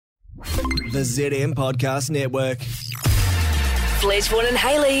The ZM Podcast Network. Fletch, Vaughan and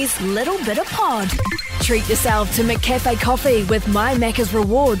Hayley's Little Bitta Pod. Treat yourself to McCafe coffee with My Macca's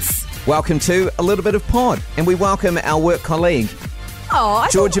Rewards. Welcome to A Little Bit of Pod, and we welcome our work colleague,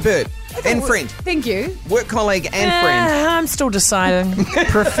 Georgia Burt, and friend. Thank you. Work colleague and friend. I'm still deciding.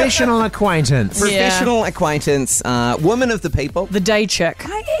 Professional acquaintance. Professional acquaintance, woman of the people. The day chick.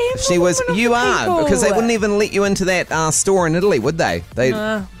 I am. She was, you are, because they wouldn't even let you into that store in Italy, would they?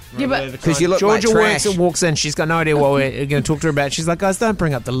 Yeah, but Because you look Georgia like trash. walks in. She's got no idea what we're going to talk to her about. She's like, guys, don't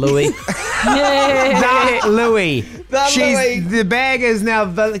bring up the Louis. Yeah. The Louis. Louis. The bag is now,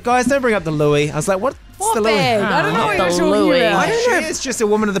 guys, don't bring up the Louis. I was like, what's the Louis? bag? I don't know what the you're talking Louis. about. I don't know. She is just a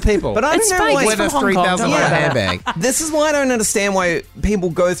woman of the people. But I It's don't know fake. why. It's with a from Hong Kong, $3,000 don't worry about it. handbag. This is why I don't understand why people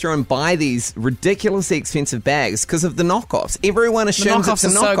go through and buy these ridiculously expensive bags, because of the knockoffs. Everyone The assumes knockoffs it's a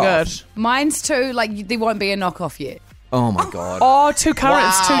are so knockoff. good. Mine's too, like, there won't be a knockoff yet. Oh my god. Oh, too current.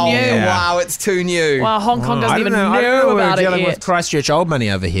 It's too new. Yeah. Wow, it's too new. Wow, Hong Kong doesn't I even don't know. I don't know know. about We're it dealing yet. with Christchurch old money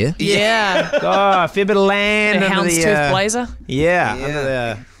over here. Yeah. Oh, a fair bit of land. The under houndstooth blazer. Yeah,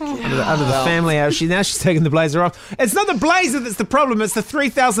 Yeah. under the family house. She's taking the blazer off. It's not the blazer that's the problem. It's the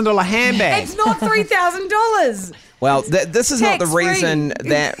 $3,000 handbag. It's not $3,000. Well, this is not the Tax-free. reason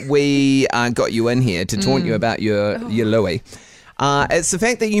that we got you in here to taunt you about your Louis. It's the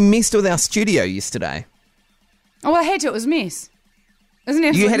fact that you messed with our studio yesterday. Oh, I had to. It was a mess. Isn't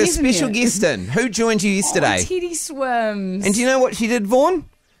it? You had a special guest in. Who joined you yesterday? Oh, Teddy Swims. And do you know what she did, Vaughan?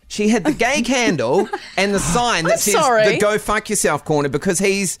 She had the gay candle and the sign that says sorry. the Go Fuck Yourself corner, because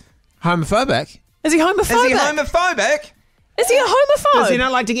he's... Homophobic. Is he homophobic? Is he homophobic? Is he a homophobe? Does he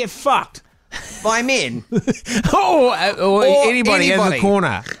not like to get fucked? By men. or anybody in the anybody.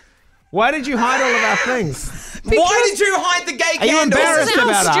 corner. Why did you hide all of our things? Why did you hide the gay Are you candle? embarrassed This is our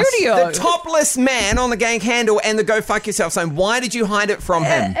about us? studio. The topless man on the gay candle and the Go Fuck Yourself sign. Why did you hide it from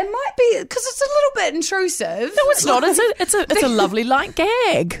him? It might be because it's a little bit intrusive. No, it's not. It's a lovely light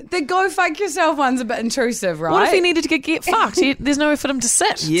gag. The Go Fuck Yourself one's a bit intrusive, right? What if he needed to get fucked? There's nowhere for him to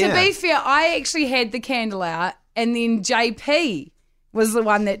sit. Yeah. To be fair, I actually had the candle out, and then JP was the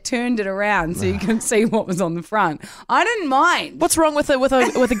one that turned it around so you can see what was on the front. I didn't mind. What's wrong with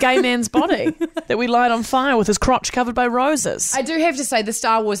a gay man's body that we light on fire with his crotch covered by roses? I do have to say the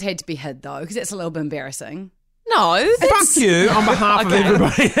Star Wars had to be hid though, because that's a little bit embarrassing. No, Fuck you on behalf of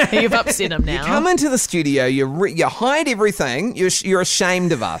everybody. You've upset him now. Come into the studio, you hide everything, you're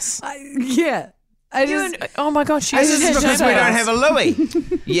ashamed of us. Yeah. I just, Oh my God, This is because we don't have a Louis.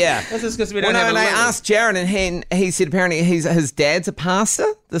 Yeah. This is because we Well, don't have a and I Louis. asked Jared, and he said apparently his dad's a pastor,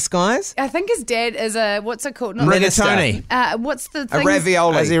 this guy's. I think his dad is a, what's it called? Not, Rigatoni. what's the A thing?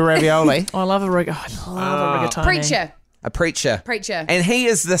 ravioli. Is he a ravioli? I love a rigatoni. Preacher. A preacher. Preacher. And he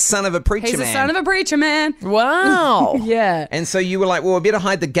is the son of a preacher He's man. the son of a preacher man. Wow. Yeah. And so you were like, well, we better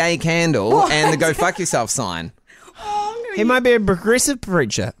hide the gay candle and the Go Fuck Yourself sign. He might be a progressive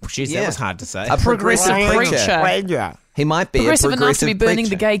preacher. Jeez, Yeah. that was hard to say. A progressive preacher. preacher. He might be Progressive a enough progressive to be burning preacher.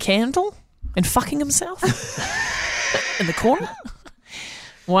 the gay candle and fucking himself in the corner.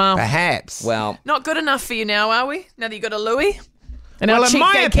 Wow. Perhaps. Well, Not good enough for you now, are we? Now that you got a Louis? And Well, our in cheap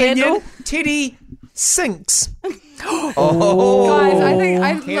my gay opinion, candle? Teddy sinks. Guys,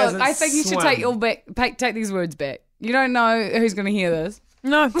 I think you should swum. take these words back. You don't know who's going to hear this.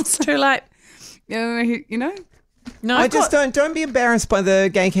 No, it's too late. You know? No, I just don't be embarrassed by the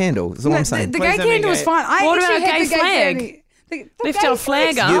gay candle. Is all I'm saying. The Please gay don't be candle is gay. fine. I What actually about a had gay the flag? candle. The Left gay our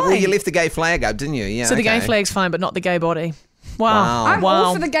flag flag's up. Well, you left the gay flag up, didn't you? Yeah. So the gay okay. flag's fine, but not the gay body. Wow. Wow. I'm wow.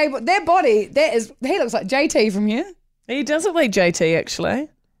 all for the gay, but their body, he looks like JT from here. He does look like JT, actually.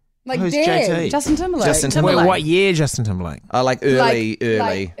 Like Who's dead. JT? Justin Timberlake. Justin Wait, Timberlake. what year, Justin Timberlake? Like early.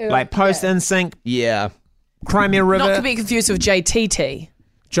 Like post NSYNC, Yeah. Crimea River, Not to be confused with JTT.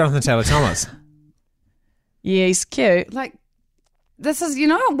 Jonathan Taylor Thomas. Yeah, he's cute. Like, this is, why He's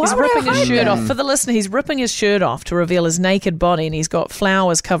would I ripping his hide shirt them? off. For the listener, he's ripping his shirt off to reveal his naked body, and he's got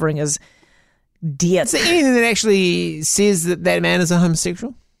flowers covering his dick. Is there anything that actually says that man is a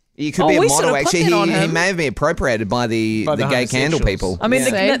homosexual? You could be a we model. sort of put Actually, that on he him. may have been appropriated by the By the gay candle homosexuals. people. I mean,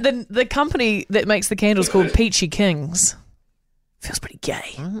 Yeah. the company that makes the candles called Peachy Kings. Feels pretty gay.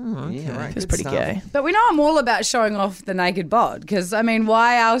 Yeah, right. Feels Good pretty stuff. gay. But we know I'm all about showing off the naked bod, because,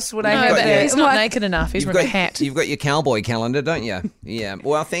 why else would I No, have but it? he's not naked enough. He's wearing a hat. You've got your cowboy calendar, don't you? Yeah.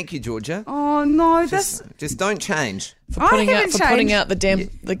 Well, thank you, Georgia. Oh, no, that's... Just don't change. For putting I out haven't for putting changed.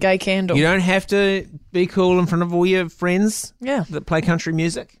 out the gay candle. You don't have to be cool in front of all your friends Yeah. that play country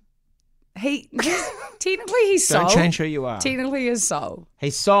music. Technically, he's soul. Don't change who you are. Technically, he's soul.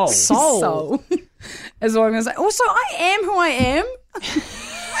 He's soul. Soul. Soul. As long as also, I am who I am.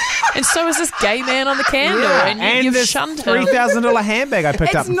 And so is this gay man on the candle. And you've this shunned him. $3,000 handbag I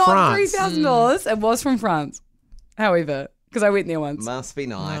picked up It's in not France. $3,000. It was from France. However, because I went there once. Must be Oh,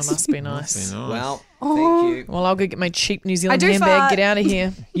 nice. must be nice. Well, thank you. Well, I'll go get my cheap New I Zealand do handbag. fart. Get out of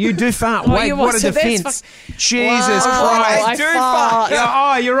here. You do fart. Oh, Wait, you what a must have- that's defense. Jesus Wow, Christ. I fart.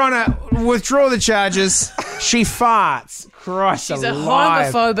 Oh, you're on a withdraw the charges. She farts. Christ She's a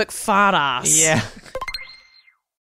alive. homophobic fart ass. Yeah.